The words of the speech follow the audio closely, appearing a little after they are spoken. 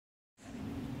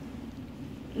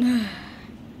I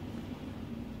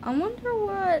wonder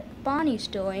what Bonnie's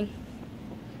doing.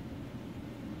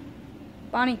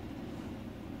 Bonnie.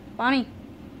 Bonnie.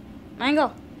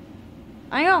 Mango.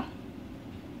 Mango.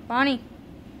 Bonnie.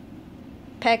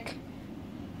 Peck.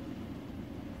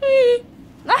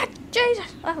 Ah,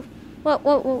 Jesus. Oh.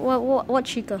 What,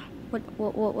 Chica?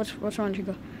 What's wrong,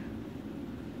 Chica?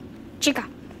 Chica.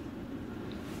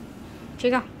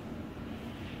 Chica.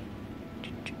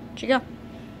 Chica.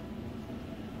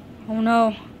 Oh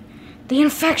no. The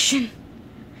infection.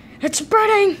 It's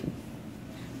spreading.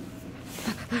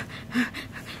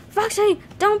 Foxy,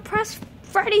 don't press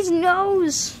Freddy's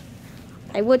nose.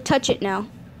 I would touch it now.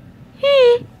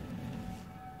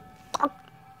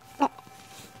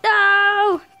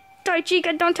 No! Die,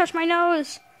 Chica, don't touch my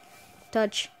nose.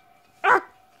 Touch. No!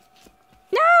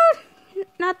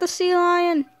 Not the sea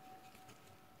lion.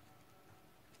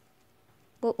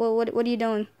 What are you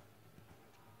doing?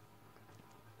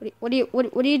 What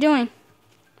are you doing?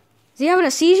 Is he having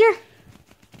a seizure?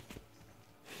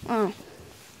 Oh.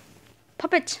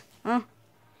 Puppet. Oh.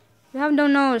 You have no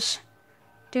nose.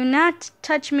 Do not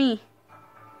touch me.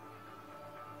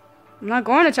 I'm not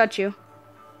going to touch you.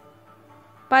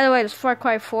 By the way, there's Far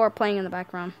Cry 4 playing in the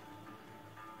background.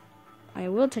 I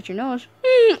will touch your nose.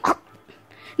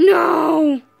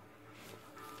 No!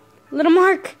 Little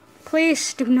Mark,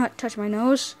 please do not touch my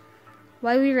nose.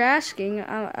 While we were asking,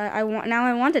 I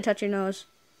want to touch your nose.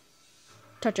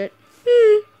 Touch it.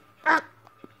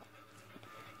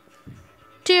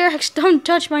 T-Rex, don't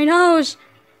touch my nose.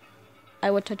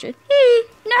 I would touch it.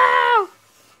 No!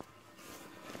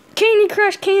 Candy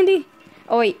Crush Candy.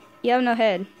 Oh wait, you have no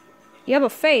head. You have a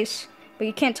face, but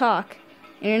you can't talk.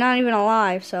 And you're not even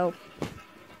alive, so...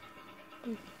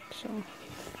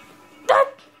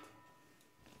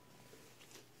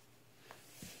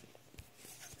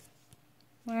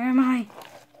 Where am I?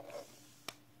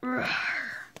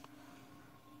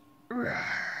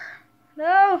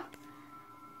 No!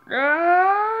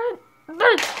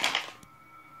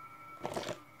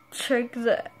 Take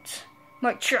that.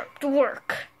 My trap to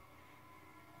work.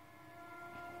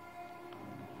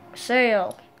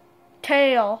 Sail.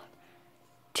 Tail.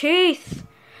 Teeth.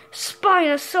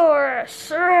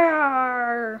 Spinosaurus.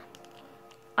 Rawr.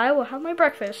 I will have my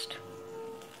breakfast.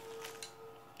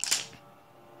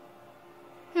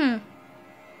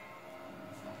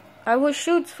 I will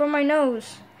shoot from my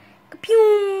nose.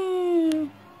 Kapew!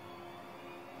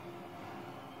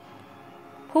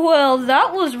 Well,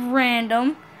 that was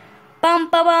random. Bum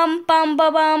ba bum bum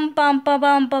ba bum bum ba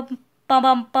bum bum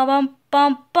bum bum bum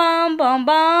bum bum bum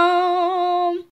bum.